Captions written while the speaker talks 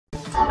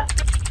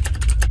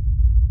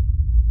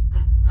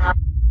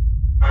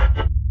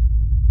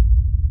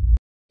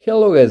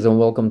Hello guys and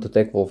welcome to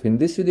TechWolf. In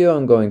this video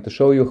I'm going to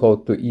show you how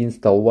to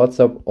install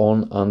WhatsApp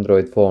on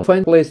Android phone.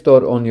 Find Play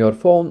Store on your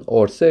phone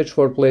or search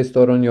for Play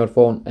Store on your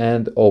phone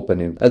and open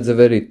it. At the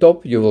very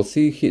top you will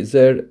see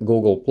there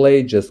Google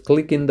Play. Just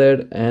click in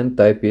there and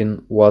type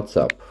in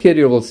WhatsApp. Here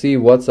you will see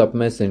WhatsApp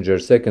Messenger,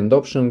 second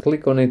option.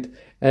 Click on it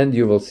and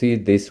you will see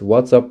this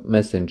WhatsApp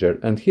Messenger,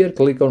 and here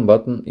click on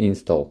button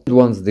install.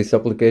 Once this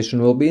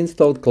application will be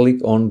installed,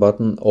 click on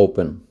button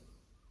open.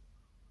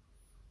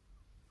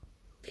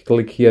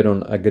 Click here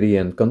on agree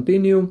and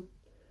continue,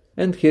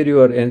 and here you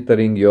are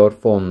entering your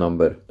phone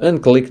number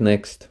and click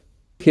next.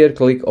 Here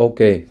click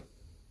OK.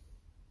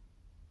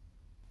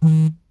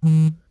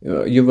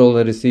 You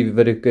will receive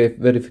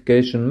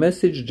verification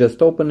message.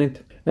 Just open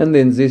it, and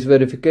in this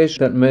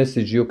verification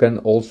message you can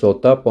also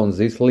tap on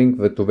this link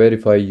to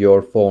verify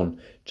your phone.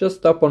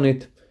 Just tap on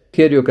it.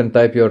 Here you can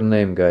type your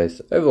name,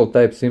 guys. I will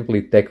type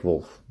simply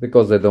TechWolf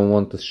because I don't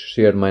want to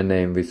share my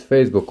name with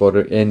Facebook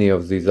or any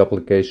of these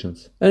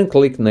applications, and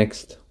click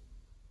next.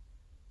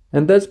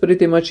 And that's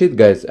pretty much it,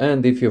 guys.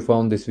 And if you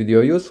found this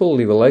video useful,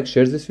 leave a like,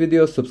 share this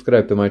video,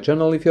 subscribe to my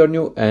channel if you're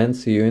new, and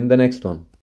see you in the next one.